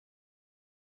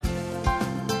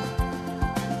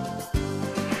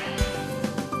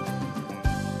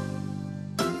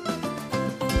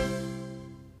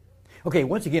Okay,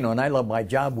 once again on I Love My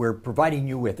Job, we're providing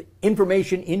you with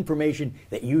information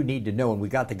that you need to know, and we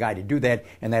got the guy to do that,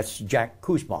 and that's Jack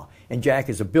Kuzma. And Jack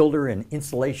is a builder and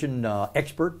installation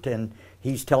expert, and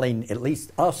he's telling at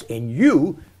least us and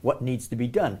you what needs to be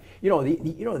done. You know,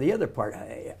 the other part,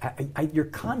 your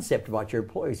concept about your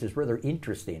employees is rather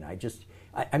interesting.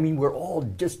 I mean, we're all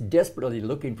just desperately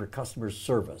looking for customer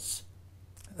service.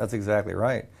 That's exactly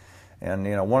right. And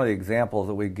you know, one of the examples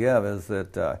that we give is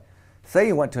that say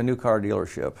you went to a new car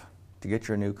dealership to get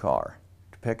your new car,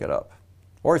 to pick it up.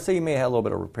 Or say you may have a little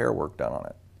bit of repair work done on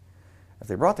it. If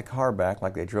they brought the car back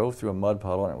like they drove through a mud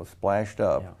puddle and it was splashed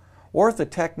up, or if the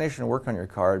technician working on your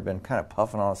car had been kind of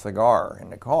puffing on a cigar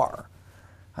in the car,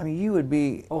 I mean, you would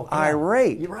be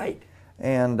irate. You're right.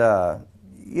 And,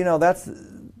 you know,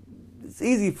 it's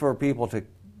easy for people to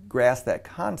grasp that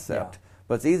concept,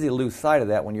 but it's easy to lose sight of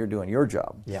that when you're doing your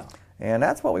job. Yeah. And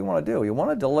that's what we want to do. You want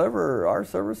to deliver our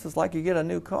services like you get a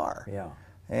new car. Yeah.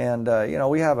 And, you know,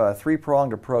 we have a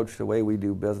three-pronged approach to the way we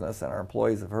do business, and our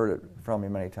employees have heard it from me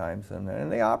many times,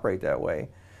 and they operate that way.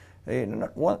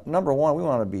 Number one, we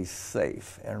want to be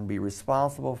safe and be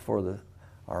responsible for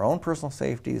our own personal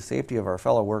safety, the safety of our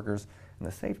fellow workers, and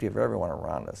the safety of everyone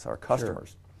around us, our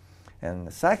customers. Sure.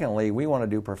 And secondly, we want to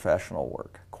do professional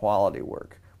work, quality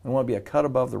work. We want to be a cut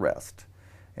above the rest.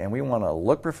 And we want to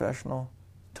look professional,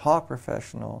 talk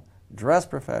professional, dress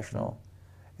professional,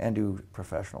 and do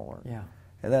professional work. Yeah.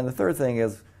 And then the third thing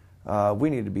is we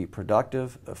need to be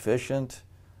productive, efficient,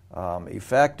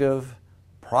 effective,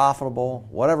 profitable,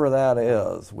 whatever that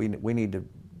is. We need to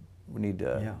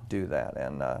do that.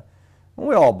 And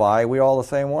we all the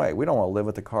same way. We don't want to live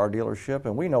at the car dealership,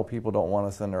 and we know people don't want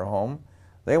us in their home.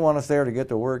 They want us there to get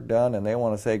the work done, and they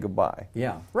want to say goodbye.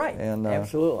 Yeah, right. And,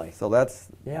 absolutely. So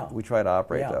we try to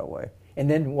operate that way. And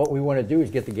then what we want to do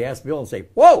is get the gas bill and say,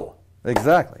 whoa!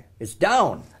 Exactly. It's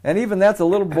down. And even that's a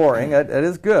little boring. It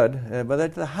is good,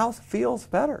 but the house feels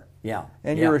better. Yeah.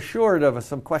 And you're assured of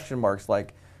some question marks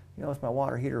like, you know, is my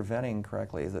water heater venting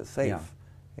correctly? Is it safe? Yeah.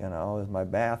 You know, is my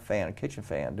bath fan, kitchen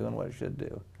fan doing what it should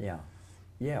do? Yeah.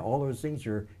 Yeah, all those things,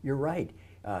 you're right.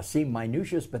 Seem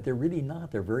minutiae, but they're really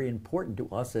not. They're very important to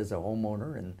us as a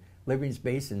homeowner and living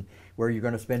space and where you're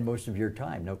going to spend most of your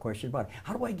time, no question about it.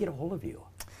 How do I get a hold of you?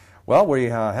 Well, we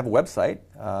have a website,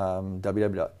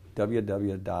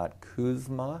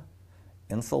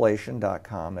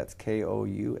 www.kuzmainsulation.com. That's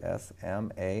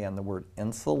K-O-U-S-M-A and the word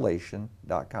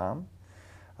insulation.com.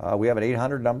 We have an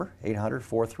 800 number,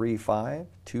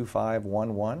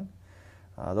 800-435-2511.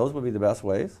 Those would be the best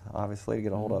ways, obviously, to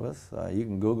get a hold of us. You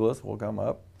can Google us, we'll come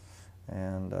up,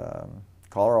 and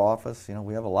call our office. You know,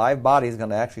 we have a live body who's going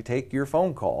to actually take your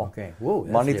phone call. Okay. Whoa,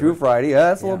 Monday through Friday. Yeah,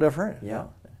 that's a little different. Yeah.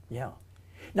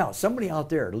 Now, somebody out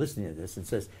there listening to this and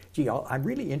says, gee, I'm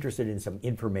really interested in some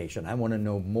information. I want to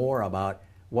know more about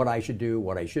what I should do,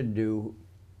 what I shouldn't do.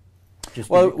 There's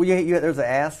an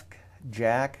Ask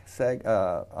Jack spot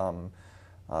on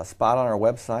our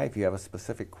website if you have a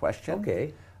specific question.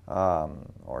 Okay.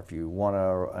 Or if you want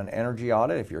an energy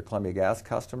audit, if you're a Columbia Gas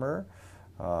customer.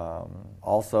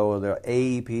 Also, the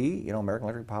AEP, you know, American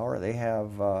Electric Power, they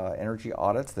have energy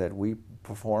audits that we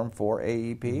perform for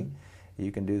AEP. Mm-hmm.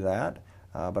 You can do that.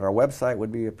 But our website would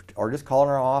be, or just call in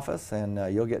our office and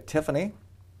you'll get Tiffany.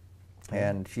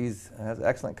 And she has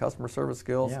excellent customer service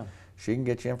skills. Yeah. She can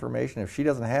get you information. If she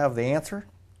doesn't have the answer,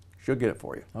 she'll get it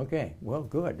for you. Okay, well,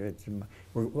 good.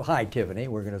 Hi, Tiffany.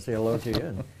 We're going to say hello to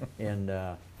you,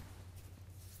 and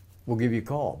we'll give you a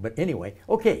call. But anyway,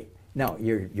 okay. Now,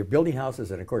 you're building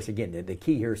houses, and of course, again, the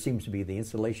key here seems to be the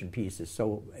installation piece is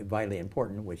so vitally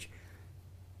important,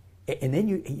 and then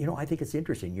you know, I think it's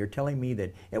interesting. You're telling me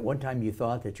that at one time you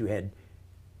thought that you had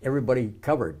everybody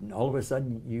covered, and all of a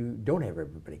sudden you don't have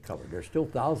everybody covered. There's still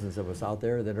thousands of us out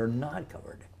there that are not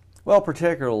covered. Well,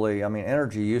 particularly, I mean,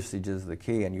 energy usage is the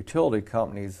key, and utility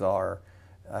companies are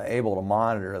able to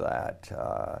monitor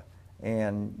that.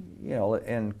 And, you know,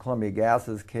 in Columbia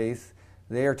Gas's case,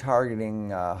 they are targeting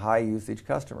high usage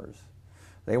customers.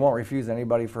 They won't refuse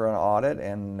anybody for an audit,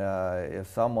 and if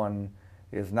someone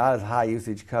is not as high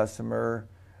usage customer,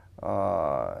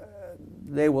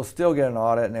 they will still get an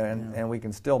audit, and we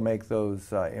can still make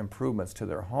those improvements to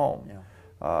their home. Yeah.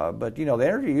 But you know, the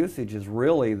energy usage is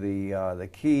really the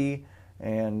key,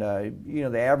 and you know,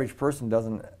 the average person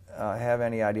doesn't have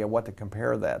any idea what to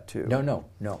compare that to. No,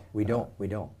 we don't.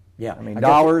 Yeah, I mean,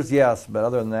 dollars, yes, but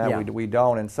other than that, we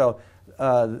don't. And so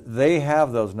they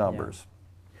have those numbers. Yeah.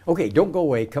 Okay, don't go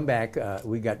away. Come back.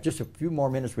 We got just a few more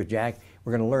minutes with Jack.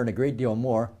 We're going to learn a great deal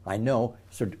more, I know.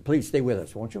 So please stay with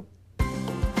us, won't you?